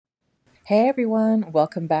Hey everyone,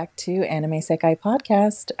 welcome back to Anime Sekai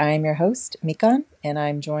Podcast. I'm your host, Mikan, and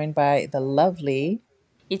I'm joined by the lovely.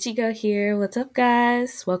 Ichigo here. What's up,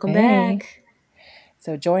 guys? Welcome Hey. back.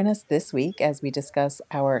 So join us this week as we discuss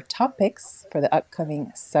our top picks for the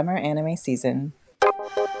upcoming summer anime season.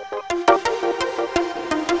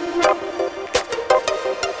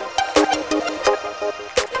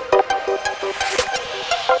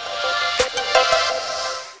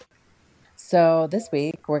 So this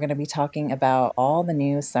week we're going to be talking about all the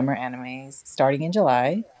new summer animes starting in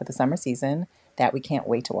July for the summer season that we can't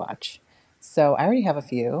wait to watch. So I already have a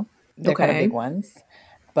few. They're kind of big Okay. ones,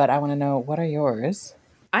 but I want to know, what are yours?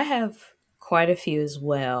 I have quite a few as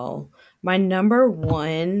well. My number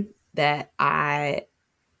one that I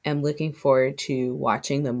am looking forward to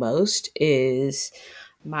watching the most is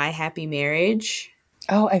My Happy Marriage.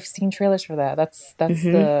 Oh, I've seen trailers for that. That's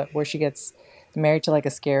hmm the where she gets married to like a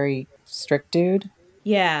scary strict dude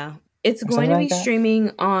Yeah. It's or going something to like be that.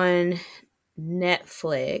 streaming on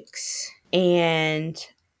Netflix. And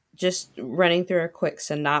just running through a quick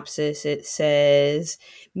synopsis, it says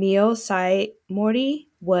Mio Sai Mori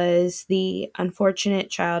was the unfortunate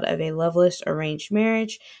child of a loveless arranged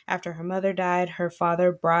marriage. After her mother died, her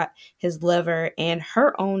father brought his lover and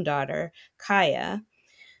her own daughter, Kaya.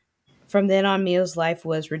 From then on, Mio's life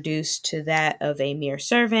was reduced to that of a mere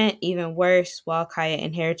servant. Even worse, while Kaya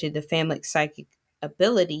inherited the family's psychic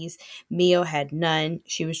abilities, Mio had none.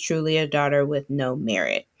 She was truly a daughter with no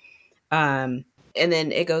merit. Um, and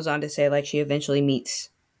then it goes on to say, like, she eventually meets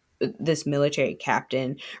this military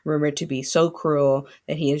captain, rumored to be so cruel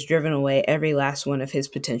that he has driven away every last one of his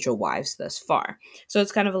potential wives thus far. So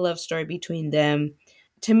it's kind of a love story between them.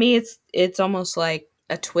 To me, it's almost like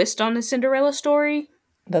a twist on the Cinderella story.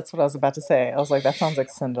 That's what I was about to say. I was like, that sounds like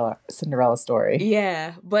Cinderella story.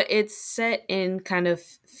 Yeah, but it's set in kind of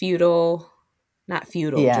feudal, not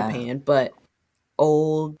feudal Yeah, Japan, but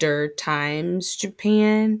older times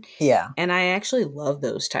Japan. yeah. And I actually love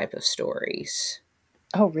those type of stories.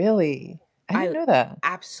 Oh, really? I didn't I know that.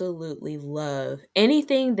 absolutely love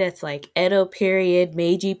anything that's like Edo period,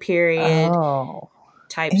 Meiji period Oh,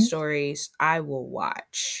 type in- stories, I will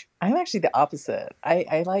watch. I'm actually the opposite.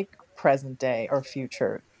 I like present day or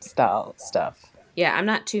future style stuff. Yeah, I'm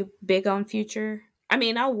not too big on future. I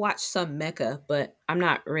mean, I'll watch some mecha, but I'm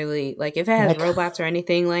not really like if it has Like, robots or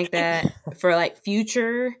anything like that for like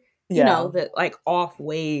future, yeah. that like off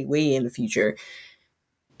way in the future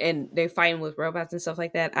and they're fighting with robots and stuff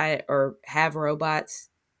like that. I or have robots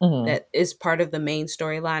Hmm. that is part of the main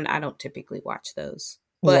storyline. I don't typically watch those.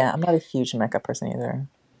 Yeah, But I'm not a huge mecha person either.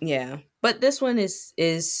 yeah, but this one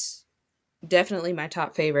is definitely my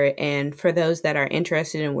top favorite. And for those that are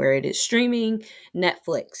interested in where it is streaming,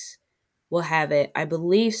 Netflix will have it, I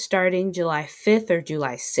believe, starting July 5th or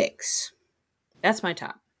July 6th. That's my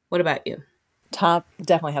top. What about you? Top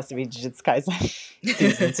definitely has to be Jujutsu Kaisen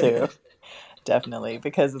season two. Definitely,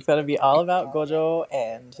 because it's gonna be all about Gojo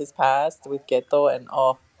and his past with Geto, and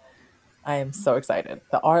oh, I am so excited.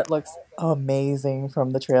 The art looks amazing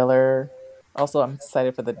from the trailer. Also, I'm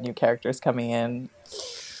excited for the new characters coming in.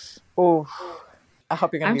 Oh, I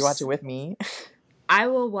hope you're gonna I'm be watching s- with me. I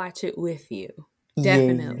will watch it with you. Yay!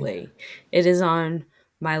 Definitely. It is on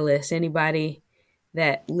my list. Anybody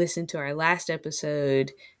that listened to our last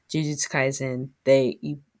episode, Jujutsu Kaisen,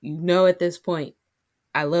 you know at this point,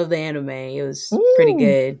 I love the anime. It was pretty Woo!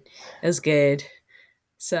 good. It was good.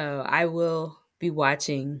 So I will be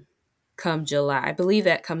watching come July. I believe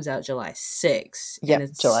that comes out July 6th. And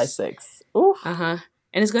Yep, July it's 6th. Ooh, uh-huh.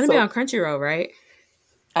 And it's gonna be so on Crunchyroll, right?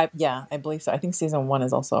 yeah, I believe so. I think season one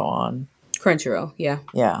is also on. Crunchyroll, yeah.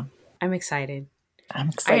 Yeah, I'm excited. I'm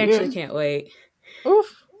I actually excited. can't wait.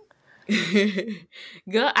 Oof,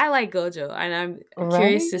 I like Gojo, and I'm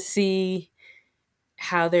curious right? to see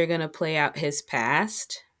how they're gonna play out his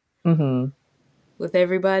past Mm-hmm. with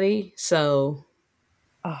everybody. So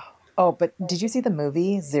Oh, oh, but did you see the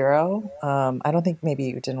movie Zero? I don't think maybe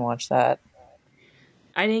you didn't watch that.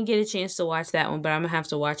 I didn't get a chance to watch that one, but I'm gonna have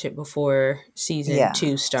to watch it before season Yeah.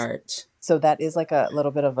 2 starts. So that is like a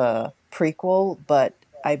little bit of a prequel, but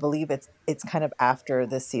I believe it's kind of after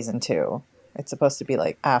this season two. It's supposed to be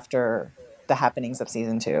like after the happenings of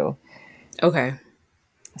season two. Okay.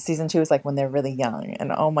 Season two is like when they're really young,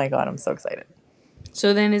 and oh my god, I'm so excited.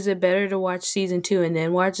 So then, is it better to watch season 2 and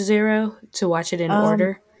then watch Zero to watch it in Um,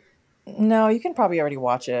 order? no, you can probably already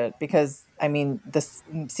watch it because I mean, this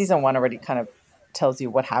season one already kind of tells you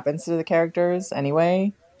what happens to the characters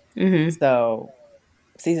anyway. Mm-hmm. So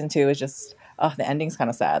season two is just, oh, the ending's kind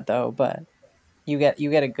of sad though, but you get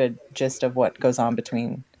a good gist of what goes on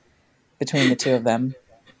between the two of them.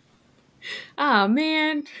 Oh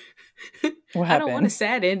man, What I don't want a happened?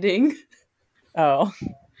 sad ending. Oh,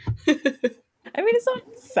 I mean, it's not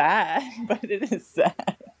sad, but it is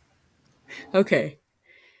sad. Okay.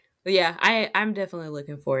 But yeah, I'm definitely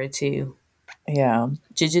looking forward to Yeah.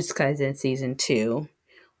 Jujutsu Kaisen season 2.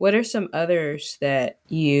 What are some others that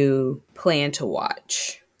you plan to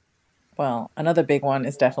watch? Well, another big one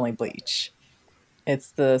is definitely Bleach.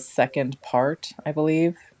 It's the second part, I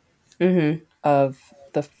believe, Mhm. of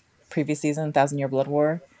the previous season, Thousand Year Blood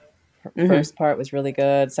War. Mhm. First part was really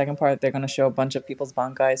good. Second part, they're going to show a bunch of people's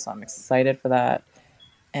bankai, so I'm excited for that.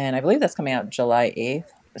 And I believe that's coming out July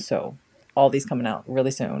 8th. So all these coming out really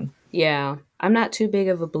soon. Yeah, I'm not too big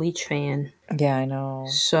of a Bleach fan. Yeah, I know. I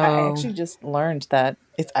So, actually just learned that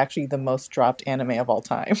it's actually the most dropped anime of all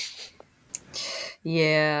time.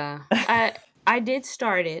 yeah. I did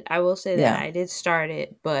start it. I will say that Yeah. I did start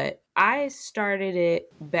it, but I started it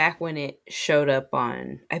back when it showed up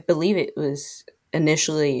on, I believe it was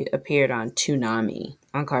initially appeared on Toonami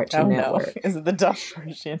on Cartoon Oh no. Network. Is it the dub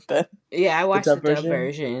version then? Yeah, I The watched the dub dub version?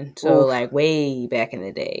 version, so Oof. like way back in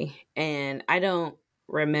the day. And I don't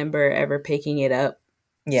remember ever picking it up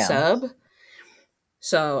Yeah. sub.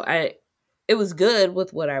 So I it was good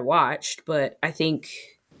with what I watched, but I think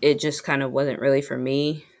it just kind of wasn't really for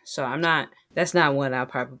me. So I'm not that's not one I'll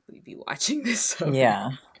probably be watching this summer.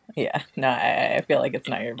 Yeah. Yeah. No, I feel like it's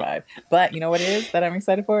not your vibe. But you know what it is that I'm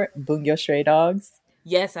excited for? Bungyo Stray Dogs.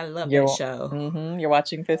 Yes, I love that show. You're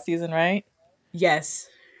watching fifth season, right? Yes.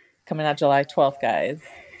 Coming out July 12th, guys.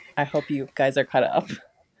 I hope you guys are caught up.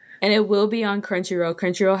 And it will be on Crunchyroll.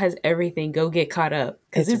 Crunchyroll has everything. Go get caught up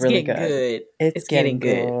because It's it's really getting good. good. It's It's getting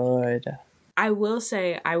getting good. good. I will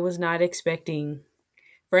say I was not expecting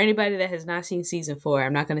for anybody that has not seen season 4,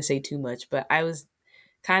 I'm not going to say too much, but I was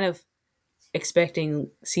kind of expecting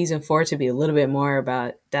season 4 to be a little bit more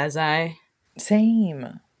about Dazai,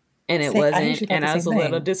 Same. and it Same. I wasn't, actually thought and the I was same a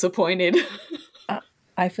little thing. disappointed. I,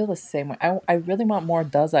 I feel the same way. I really want more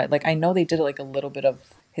Does I. Like, I know they did like a little bit of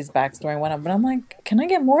his backstory and whatnot, but I'm like, can I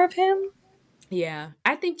get more of him? Yeah,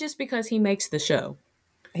 I think just because he makes the show.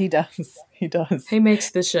 He does. He does. He makes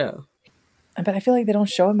the show. But I feel like they don't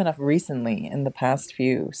show him enough recently in the past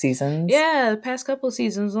few seasons. Yeah, the past couple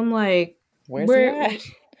seasons, I'm like, Where's he where? at?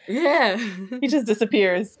 Yeah. He just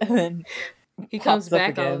disappears and then He comes pops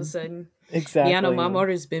up back all of a again. sudden. Miyano Exactly.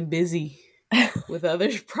 Mamoru's been busy with other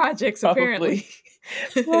projects, Probably. apparently.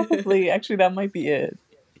 Probably. Actually, that might be it.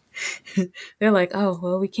 They're like, oh,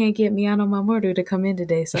 well, we can't get Miyano Mamoru to come in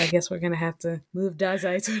today, so I guess we're going to have to move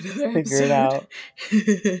Dazai to another Figure it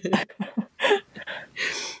episode. out.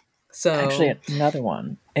 So, Actually, another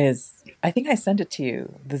one is I think I sent it to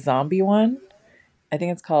you. The zombie one. I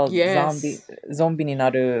think it's called yes. Zombie ni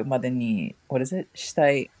naru made ni what is it?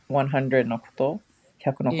 Shitai 100 no koto?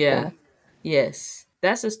 100 no Yeah. koto? Yes.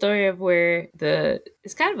 That's the story of where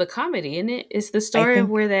it's kind of a comedy, isn't it? It's the I story of think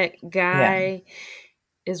where that yeah. guy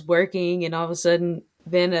is working and all of a sudden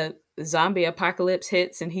then a zombie apocalypse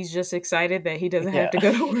hits and he's just excited that he doesn't have Yeah.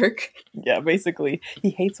 to go to work. Yeah, basically. He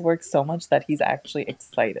hates work so much that he's actually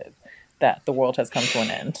excited that the world has come to an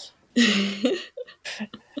end.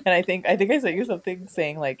 And I think I sent you something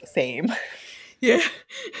saying like same. Yeah.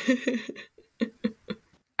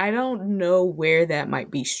 I don't know where that might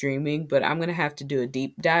be streaming, but I'm going to have to do a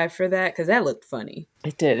deep dive for that because that looked funny.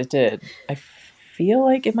 It did. I feel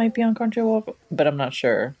like it might be on Crunchyroll, but I'm not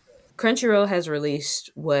sure. Crunchyroll has released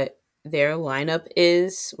what their lineup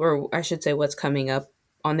is, or I should say what's coming up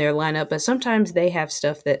on their lineup, but sometimes they have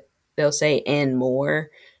stuff that they'll say and more.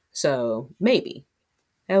 So maybe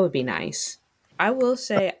that would be nice. I will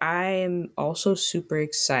say I am also super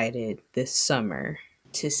excited this summer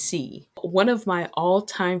to see one of my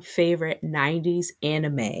all-time favorite 90s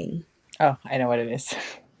anime Oh, I know what it is.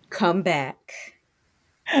 come back.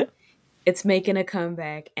 It's making a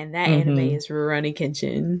comeback, and that anime Mm-hmm. is Rurouni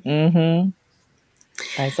Kenshin.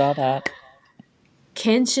 Mm-hmm. I saw that.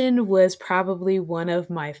 Kenshin was probably one of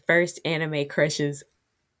my first anime crushes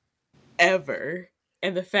ever.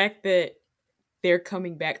 And the fact that they're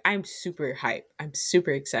coming back, I'm super hyped. I'm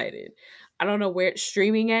super excited. I don't know where it's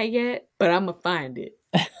streaming at yet, but I'm going to find it.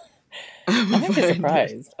 I'm I'm going to actually find it.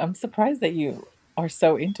 surprised. I'm surprised that you are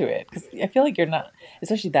so into it because I feel like you're not,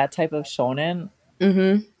 especially that type of shonen.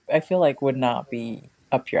 Mm-hmm. I feel like would not be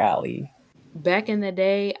up your alley. Back in the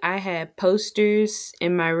day, I had posters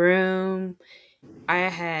in my room. I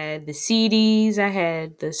had the CDs. I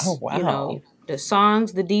had Oh this, wow. the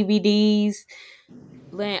songs, the DVDs.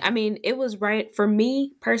 I mean, it was right for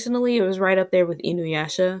me personally. It was right up there with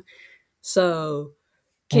Inuyasha. So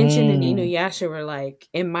Kenshin and Mm. Inuyasha were like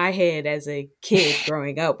in my head as a kid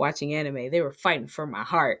growing up watching anime. They were fighting for my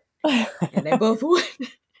heart, and they both won.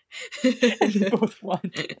 And they both won.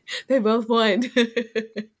 They both won.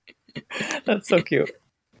 That's so cute.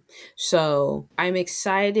 So I'm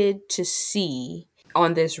excited to see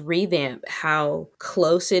on this revamp how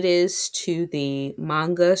close it is to the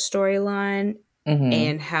manga storyline Mm-hmm.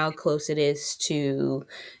 and how close it is to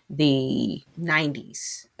the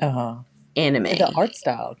 90s Uh-huh. The anime. art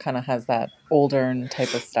style kind of has that older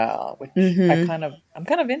type of style, which Mm-hmm. I'm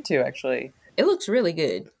kind of into actually. It looks really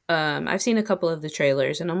good. I've seen a couple of the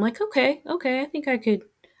trailers and I'm like, okay, I think I could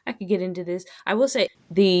get into this. I will say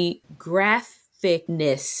the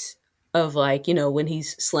graphicness of, like, when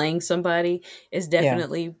he's slaying somebody is Yeah.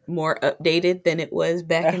 definitely more updated than it was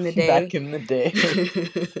back in the Back day. in the day.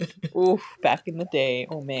 Oof, back in the day.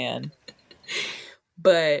 Oh man.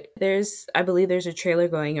 But I believe there's a trailer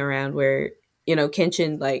going around where,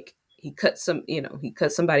 Kenshin, like, he cuts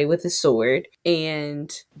somebody with his sword,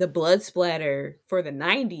 and the blood splatter for the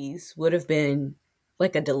 90s would have been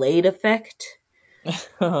like a delayed effect,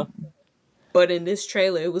 but in this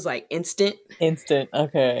trailer it was like instant. Instant.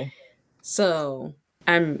 Okay. So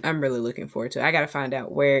I'm really looking forward to it. I gotta find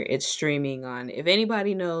out where it's streaming on. If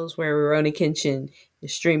anybody knows where Rurouni Kenshin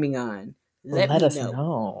is streaming on, let Let me us know.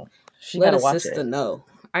 know. She got Let to a watch sister it. know.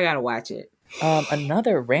 I gotta watch it.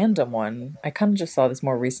 Another random one. I kind of just saw this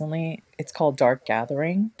more recently. It's called Dark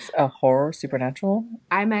Gathering. It's a horror supernatural.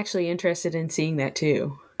 I'm actually interested in seeing that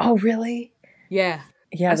too. Oh, really? Yeah.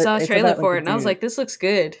 Yeah, I saw a it's trailer about like for a it and I was dude, like, this looks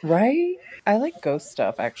good. right? I like ghost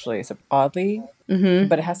stuff actually, so oddly, Mm-hmm.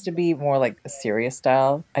 but it has to be more like a serious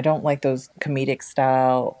style. I don't like those comedic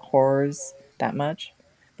style horrors that much,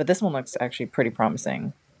 but this one looks actually pretty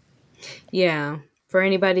promising. Yeah. For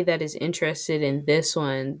anybody that is interested in this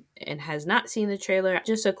one and has not seen the trailer,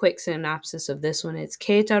 just a quick synopsis of this one. It's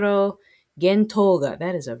Keitaro Gentoga.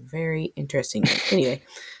 That is a very interesting name. Anyway,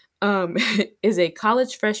 is a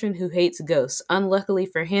college freshman who hates ghosts. Unluckily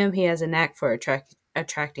for him, he has a knack for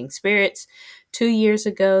attracting spirits. 2 years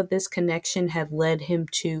ago, this connection had led him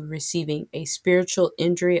to receiving a spiritual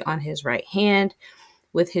injury on his right hand,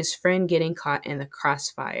 with his friend getting caught in the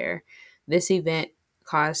crossfire. This event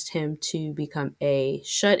caused him to become a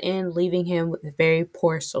shut in, leaving him with very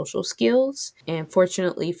poor social skills. And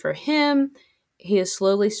fortunately for him, he is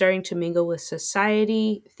slowly starting to mingle with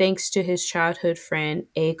society thanks to his childhood friend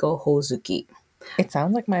Eiko Hozuki. It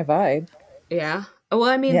sounds like my vibe. Yeah. Well,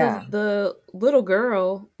 I mean, the Yeah. the little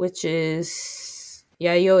girl, which is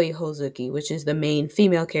Yayoi Hozuki, which is the main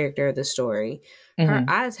female character of the story, her Hmm.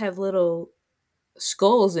 eyes have little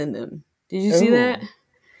skulls in them. Did you see that? Ooh.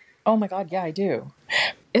 Oh my God. Yeah, I do.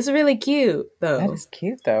 It's really cute, That though. is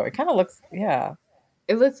cute though. It kind of looks. Yeah.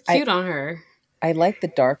 It looks I cute on her. I like the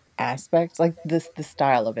dark aspects, like the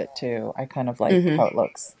style of it too. I kind of like Mm-hmm. how it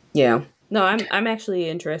looks. Yeah. No, I'm actually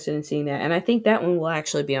interested in seeing that, and I think that one will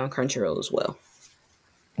actually be on Crunchyroll as well.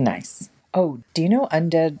 Nice. Oh, do you know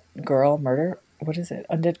Undead Girl Murder? What is it?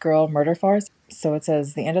 Undead Girl Murder Farce? So it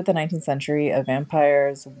says the end of the 19th century, a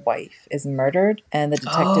vampire's wife is murdered, and the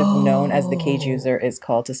detective known as the cage Oh, user is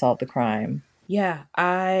called to solve the crime. yeah.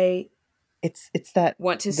 I It's that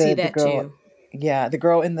want to see the that girl, too. yeah, the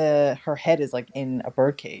girl in the her head is like in a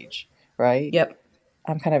bird cage, right? Yep.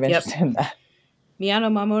 I'm kind of Yep. interested in that.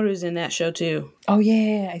 Miyano Mamoru's in that show too. Oh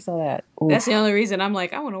yeah, I saw that. That's the Oof. only reason I'm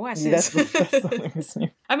like, I want to watch That's this. that's the only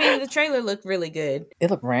reason. I mean, the trailer looked really good.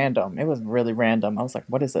 It looked random. It was really random. I was like,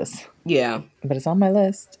 what is this? Yeah. But it's on my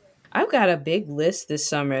list. I've got a big list this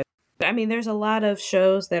summer. I mean, there's a lot of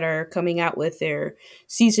shows that are coming out with their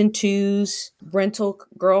season twos. Rental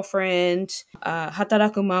Girlfriend,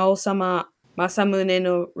 Hataraku Mao-sama, Masamune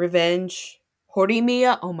no Revenge,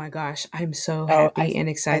 Horimiya. Oh my gosh, I'm so Oh, happy and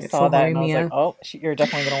I excited saw for that and I was like, Horimiya. oh, you're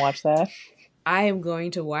definitely gonna watch that. I am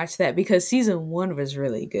going to watch that because season one was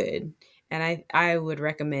really good, and I would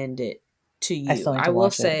recommend it to I you. still need I to will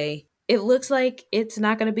watch it. say it looks like it's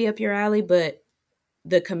not going to be up your alley, but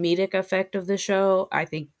the comedic effect of the show, I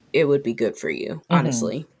think it would be good for you, Hmm.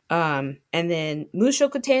 honestly. And then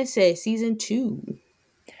Mushoku Tensei season two.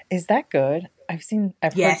 Is that good? I've heard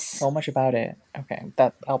Yes, so much about it. Okay,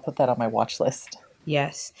 that I'll put that on my watch list.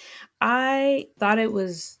 yes. I thought it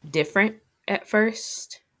was different at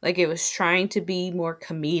first. Like it was trying to be more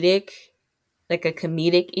comedic, like a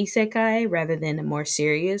comedic isekai rather than a more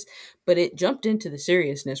serious, but it jumped into the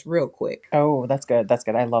seriousness real quick. Oh, that's good. That's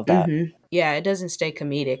good. I love that. Yeah, it doesn't stay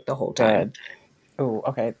comedic the whole time. Good. Oh,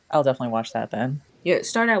 okay. I'll definitely watch that then. Yeah,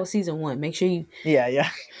 start out with season one. Make sure you. Yeah, yeah.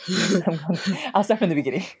 I'll start from the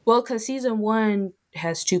beginning. Well, because season one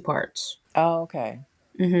has two parts. Oh, okay.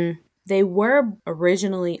 They were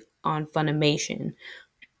originally on Funimation,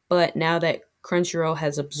 but now that Crunchyroll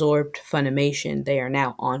has absorbed Funimation, they are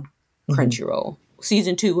now on Hmm. Crunchyroll.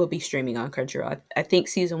 Season two will be streaming on Crunchyroll. I think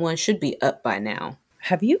season one should be up by now.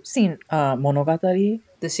 Have you seen Monogatari?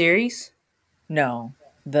 The series? No,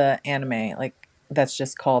 the anime, like that's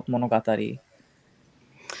just called Monogatari.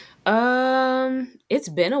 It's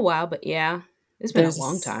been a while, but yeah, it's been a There's a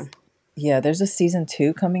long time. yeah, there's a season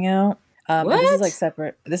 2 coming out. But this is like What?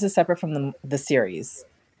 separate. This is separate from the series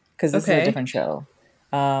because this is a Okay. different show.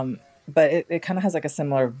 But it kind of has like a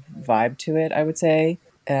similar vibe to it, I would say.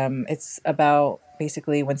 It's about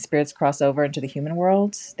basically when spirits cross over into the human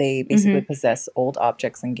world, they basically Mm-hmm. possess old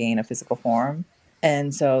objects and gain a physical form.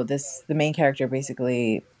 And so the main character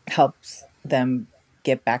basically helps them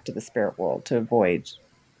get back to the spirit world to avoid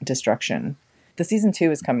destruction. The season 2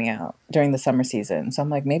 is coming out during the summer season, so I'm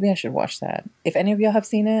like, maybe I should watch that. If any of y'all have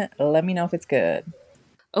seen it, let me know if it's good.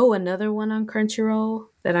 Oh, another one on Crunchyroll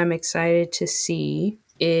that I'm excited to see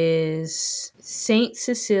is Saint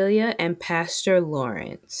Cecilia and Pastor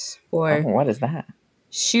Lawrence, Oh, or what is that?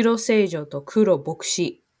 Shiro Seijo to Kuro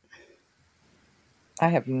Bokushi. I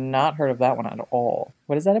have not heard of that one at all.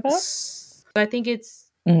 What is that about? I think it's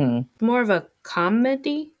Mm-hmm. more of a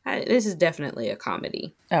comedy. This is definitely a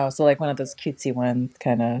comedy. Oh, so like one of those cutesy ones,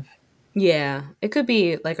 kind of. Yeah, it could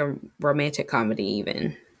be like a romantic comedy,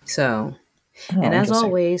 even. So, Oh, and as interesting.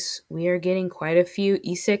 always, we are getting quite a few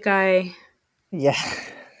isekai. Yeah,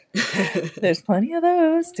 there's plenty of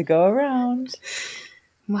those to go around.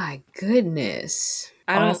 My goodness.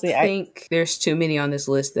 I don't Honestly, I think there's too many on this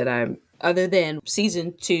list that I'm other than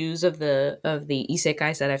season 2s of the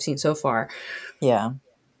isekais that I've seen so far. yeah,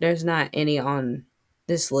 There's not any on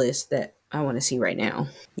this list that I want to see right now.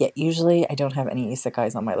 yeah. Usually, I don't have any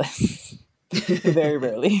isekais on my list. Very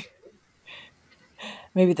rarely.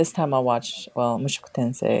 Maybe this time I'll watch Mushoku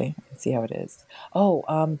Tensei and see how it is. Oh,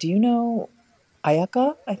 do you know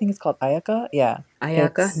Ayaka? I think it's called Ayaka. Yeah.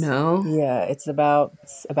 Ayaka? No. It's about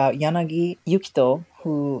Yanagi Yukito,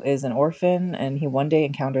 who is an orphan, and he one day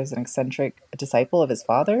encounters an eccentric disciple of his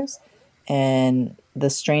father's, and the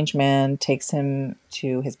strange man takes him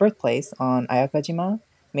to his birthplace on Ayakajima,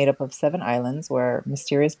 made up of 7 islands where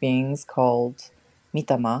mysterious beings called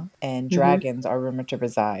Mitama and Mm-hmm. dragons are rumored to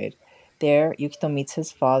reside. There, Yukito meets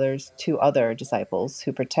his father's 2 other disciples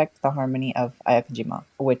who protect the harmony of Ayakajima,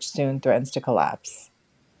 which soon threatens to collapse.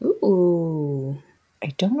 Ooh.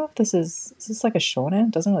 I don't know if this is like a shonen.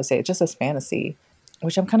 It doesn't really say. It just says fantasy,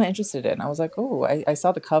 which I'm kind of interested in. I was like, oh, I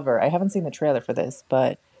saw the cover. I haven't seen the trailer for this,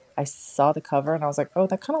 but I saw the cover and I was like, oh,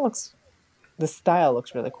 that kind of looks. The style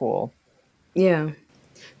looks really cool. Yeah.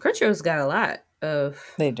 Crunchyroll's got a lot of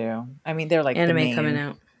They do. I mean, they're like the anime coming main,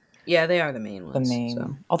 out. Yeah, they are the main the ones. So,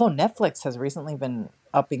 main. Although Netflix has recently been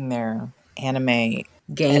upping their anime and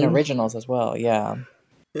game. originals as well. Yeah.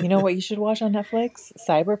 You know what you should watch on Netflix?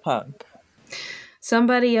 Cyberpunk.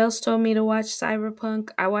 Somebody else told me to watch Cyberpunk.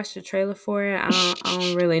 I watched the trailer for it. I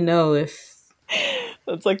don't really know if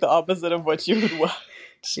That's like the opposite of what you would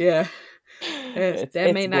watch. yeah. That It's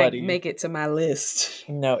may not bloody. make it to my list.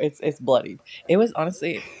 No, it's bloody. It was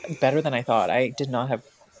honestly better than I thought. I did not have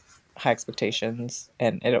high expectations,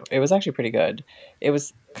 and it was actually pretty good. It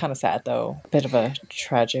was kind of sad though, bit of a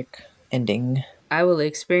tragic ending. I will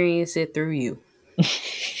experience it through you.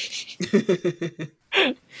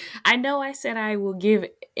 I know I said I will give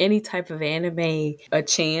any type of anime a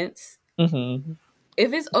chance. Hmm.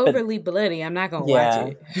 If it's But overly bloody, I'm not gonna watch yeah,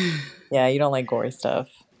 it. yeah, you don't like gory stuff.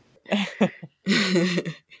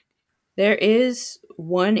 There is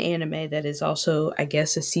one anime that is also, I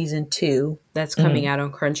guess, a season 2 that's coming Hmm. out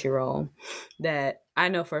on Crunchyroll that I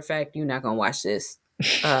know for a fact you're not gonna watch this.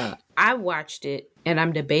 I watched it and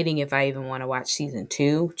I'm debating if I even want to watch season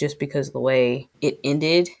 2 just because of the way it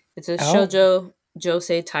ended. It's a Oh, shoujo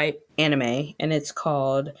josei type anime and it's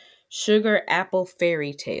called Sugar Apple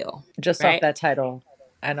Fairy Tale. just off Right? that title,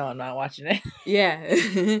 I know I'm not watching it. Yeah.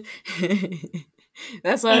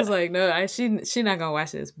 That's why I was like, no, she not gonna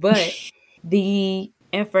watch this. But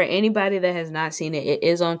and for anybody that has not seen it, it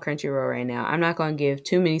is on Crunchyroll right now. I'm not gonna give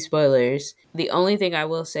too many spoilers. The only thing I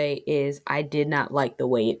will say is I did not like the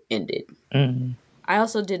way it ended. Mm. I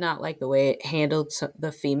also did not like the way it handled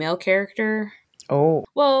the female character. Oh,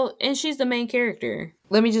 Well, and she's the main character.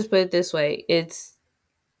 Let me just put it this way: it's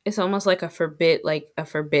almost like a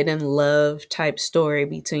forbidden love type story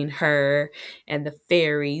between her and the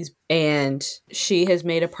fairies, and she has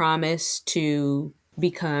made a promise to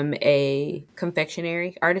become a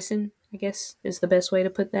confectionery artisan, I guess is the best way to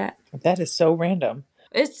put that. that is so random.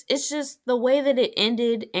 It's just the way that it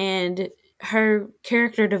ended, and her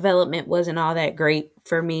character development wasn't all that great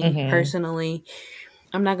for me Hmm. personally.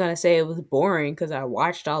 I'm not gonna say it was boring because I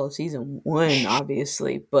watched all of season 1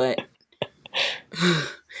 obviously, but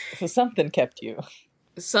So something kept you.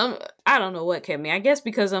 some I don't know what kept me. I guess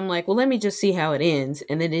because I'm like, well, let me just see how it ends,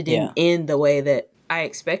 and then it didn't Yeah. end the way that I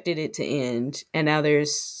expected it to end, and now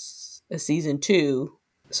there's a season 2.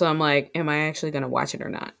 So I'm like, am I actually going to watch it or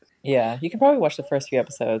not? Yeah, you can probably watch the first few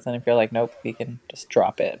episodes, and if you're like, nope, we can just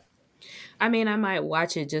drop it. I mean, I might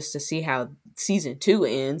watch it just to see how season 2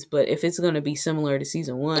 ends, but if it's going to be similar to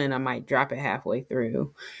season 1, I might drop it halfway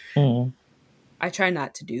through. Mm. I try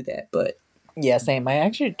not to do that, but Yeah, same. I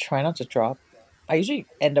actually try not to drop. I usually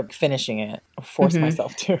end up finishing it, or force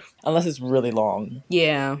myself to, unless it's really long.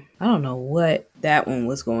 yeah, I don't know what that one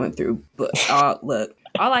was going through, but look,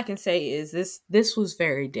 all I can say is this was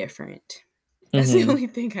very different. That's the Mm-hmm. only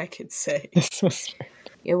thing I could say. This was.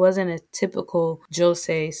 It wasn't a typical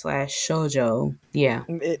josei slash shoujo. Yeah,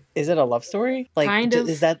 Is it a love story? Like, kind of,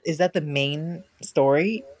 is that the main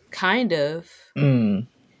story? kind of. Mm.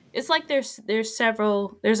 It's like there's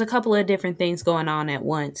a couple of different things going on at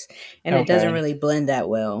once, and it doesn't Okay. really blend that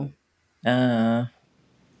well. Uh,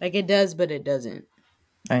 Like it does, but it doesn't.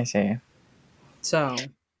 I see. So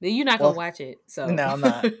you're not gonna Well, watch it. So no, I'm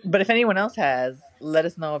not. But if anyone else has, let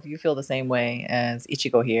us know if you feel the same way as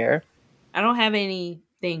Ichigo here. I don't have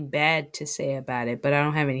anything bad to say about it, but I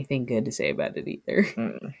don't have anything good to say about it either.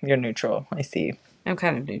 You're neutral. I see. I'm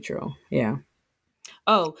kind of neutral. Yeah.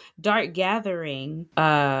 Oh, Dark Gathering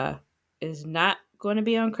is not going to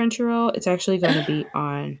be on Crunchyroll. It's actually going to be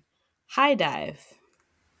on High Dive.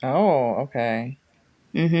 Oh, okay.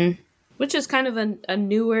 Mm-hmm. Which is kind of a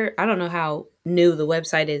newer. I don't know how new the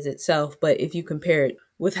website is itself, but if you compare it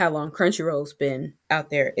with how long Crunchyroll's been out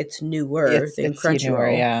there, it's newer than It's newer,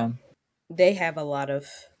 Crunchyroll. yeah. They have a lot of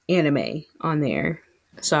anime on there,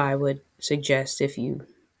 so I would suggest if you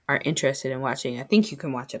are interested in watching, I think you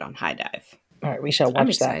can watch it on High Dive. All right, we shall I'm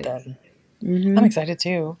watch that excited. then. Mm-hmm. I'm excited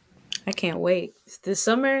too. I can't wait. The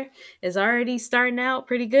summer is already starting out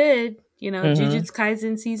pretty good. You know, Mm-hmm. Jujutsu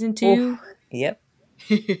Kaisen season 2. Oof. Yep.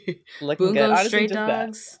 Looking good. Bungo Honestly, Stray just that.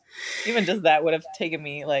 Dogs. Even just that would have taken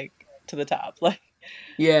me like to the top. Like,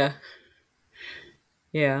 Yeah.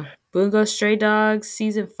 Yeah. Bungo Stray Dogs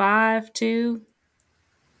season 5 too.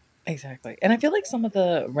 exactly. And I feel like some of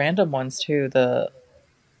the random ones too,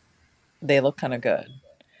 they look kind of good.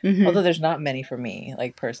 Mm-hmm. Although there's not many for me,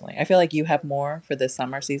 like personally. I feel like you have more for this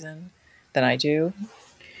summer season than I do.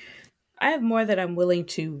 I have more that I'm willing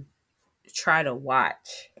to try to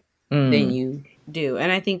watch than Mm. you do.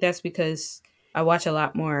 And I think that's because I watch a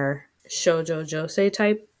lot more shoujo josei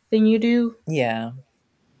type than you do. Yeah.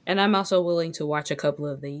 And I'm also willing to watch a couple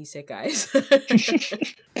of the isekais.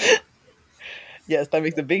 Yes, that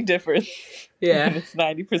makes a big difference. Yeah. When it's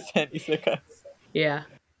 90% isekais. Yeah.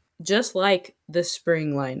 Just like the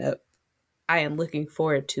spring lineup, I am looking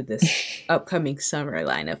forward to this upcoming summer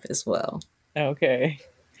lineup as well. Okay.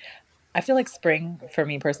 I feel like spring, for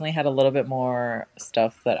me personally, had a little bit more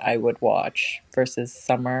stuff that I would watch versus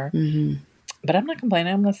summer. Mm-hmm. But I'm not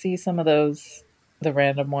complaining. I'm going to see some of those, the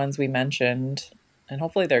random ones we mentioned, and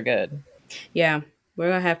hopefully they're good. Yeah. We're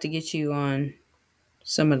going to have to get you on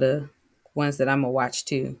some of the ones that I'm going to watch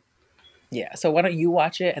too. Yeah. So why don't you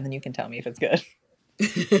watch it and then you can tell me if it's good.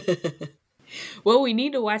 What we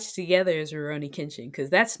need to watch together is Rurouni Kenshin because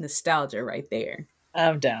that's nostalgia right there.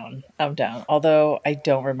 I'm down. I'm down. Although I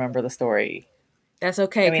don't remember the story. That's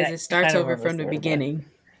okay I mean, because I it starts kind of over remember the from the story, but... beginning.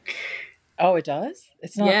 Oh, it does?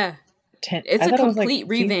 It's not Yeah. 10. It's I a thought it was like complete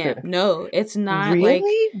revamp. future. No, it's not like...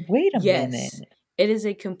 Really? Wait a Yes. minute. It is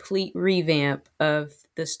a complete revamp of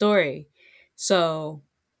the story. So,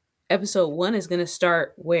 episode 1 is going to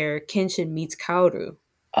start where Kenshin meets Kaoru.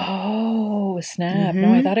 Oh, snap. No,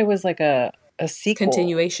 I Mm-hmm. thought it was like a sequel.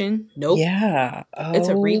 Continuation? Nope. Yeah. It's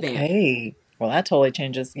a revamp. Okay. Well, that totally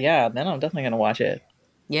changes. Yeah, then I'm definitely going to watch it.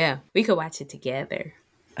 Yeah, we could watch it together.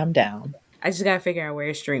 I'm down. I just got to figure out where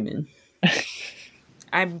it's streaming.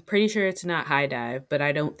 I'm pretty sure it's not High Dive, but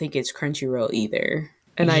I don't think it's Crunchyroll either.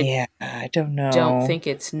 And I don't know. don't think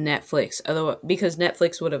it's Netflix, otherwise, because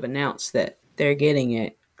Netflix would have announced that they're getting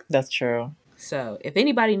it. That's true. So, if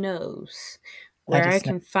anybody knows where I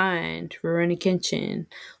can find Rurouni Kenshin,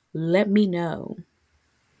 let me know.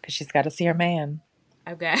 Because she's got to see her man.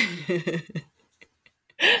 I've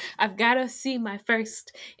got to see my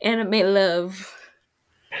first anime love.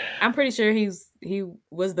 I'm pretty sure he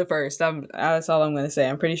was the first. That's all I'm going to say.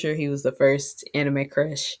 I'm pretty sure he was the first anime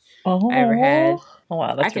crush I ever had. Oh,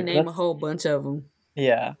 wow. I can name a whole bunch of them.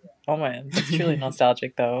 Yeah. Oh, man. That's truly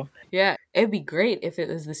nostalgic, though. Yeah. It'd be great if it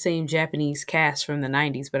was the same Japanese cast from the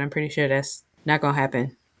 90s, but I'm pretty sure that's not going to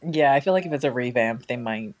happen. Yeah, I feel like if it's a revamp, they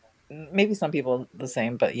might... Maybe some people the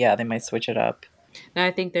same, but yeah, they might switch it up. No,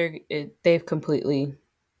 I think they've completely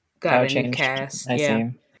got a new cast. I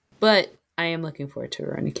see. But I am looking forward to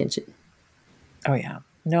Rurouni Kenshin. Oh yeah.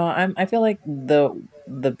 No, I feel like the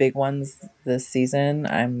big ones this season,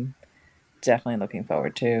 I'm definitely looking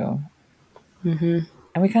forward to. Mm-hmm.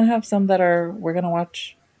 And we kind of have some that we're gonna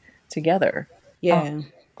watch together. Yeah.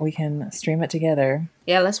 We can stream it together.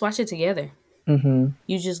 Yeah, let's watch it together. Mm-hmm.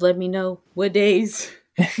 You just let me know what days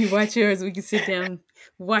you watch yours. We can sit down,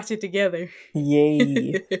 watch it together.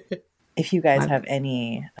 Yay. If you guys My have bad.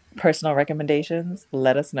 any personal recommendations,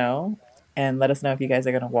 let us know. And let us know if you guys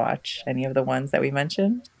are going to watch any of the ones that we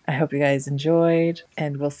mentioned. I hope you guys enjoyed,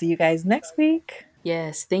 and we'll see you guys next week.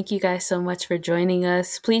 Yes, thank you guys so much for joining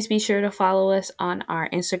us. Please be sure to follow us on our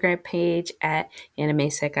Instagram page at Anime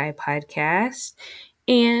Sekai Podcast.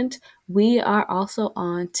 And we are also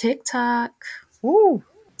on TikTok. Woo!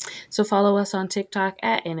 So follow us on TikTok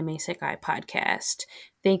at Anime Sekai Podcast.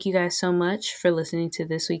 Thank you guys so much for listening to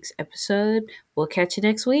this week's episode. We'll catch you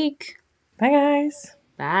next week. Bye, guys.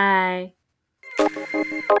 Bye.